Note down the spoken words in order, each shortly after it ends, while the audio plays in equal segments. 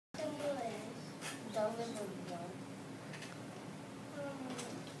Liberty Bell?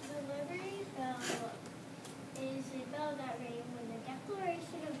 The Liberty Bell is a bell that rang when the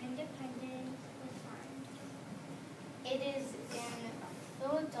Declaration of Independence was signed. It is in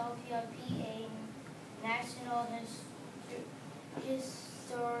Philadelphia, PA, National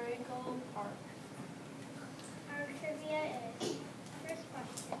Historical Park. Our trivia is, first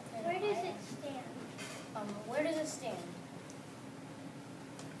question, where does it stand? Where does it stand?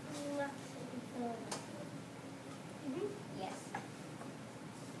 Lexington. Yes.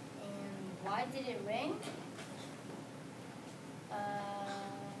 And why did it ring?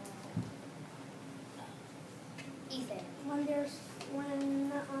 Ethan. When there's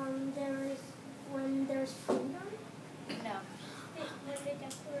freedom? No. When the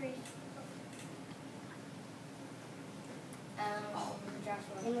Declaration.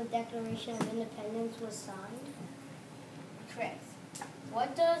 Joshua. When the Declaration of Independence was signed? Correct.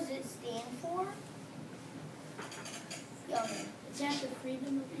 What does it stand for? Young. It stands for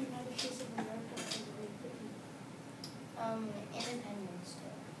freedom of the United States of America and Great Britain. Independence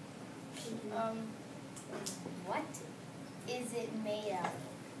Day. What is it made out of?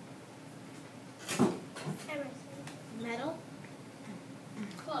 Emerson. Metal?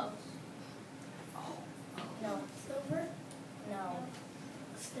 Close. No. Silver? No.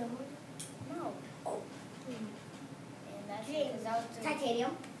 Stone? No. Oh. And that's because that was the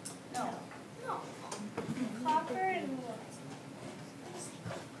Titanium? No. No. Copper and wood.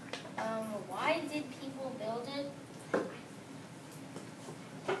 Why did people build it?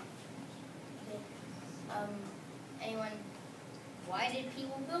 Anyone? Why did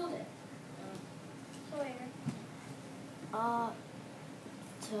people build it? Sawyer.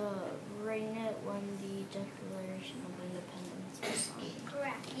 To ring it when the Declaration of Independence was signed.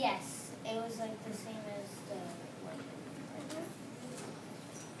 Correct. Yes, it was like the same as the.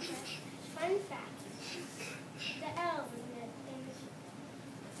 Fun fact. The L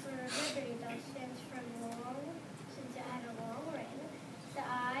for Liberty Bell stands for long, since it had a long ring. The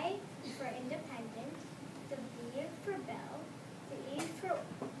I for independence. The B for bell. The E for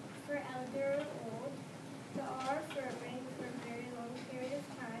elder or old. The R for a ring for a very long period of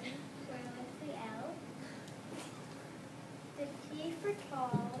time, sort of like the L. The T for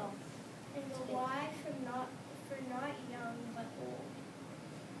tall. And the Y for not young but old.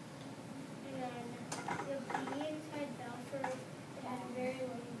 And then the B inside bell for it had a very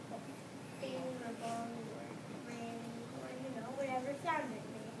long thing or long or ring or whatever sound it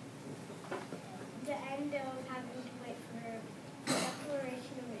made. The end of having to wait for the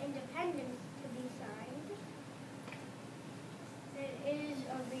Declaration of Independence to be signed. It is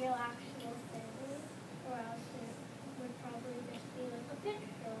a real actual thing, or else it would probably just be like a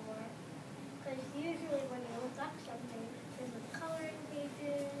picture or because usually when you look up something, there's like coloring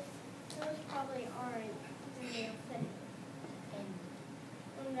pages. Those probably aren't the real thing.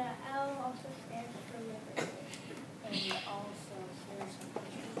 And the L also stands for liberty. And also, here's some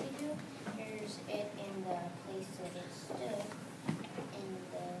pictures we do. Here's it in the place that it stood.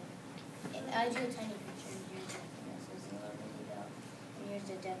 I drew a tiny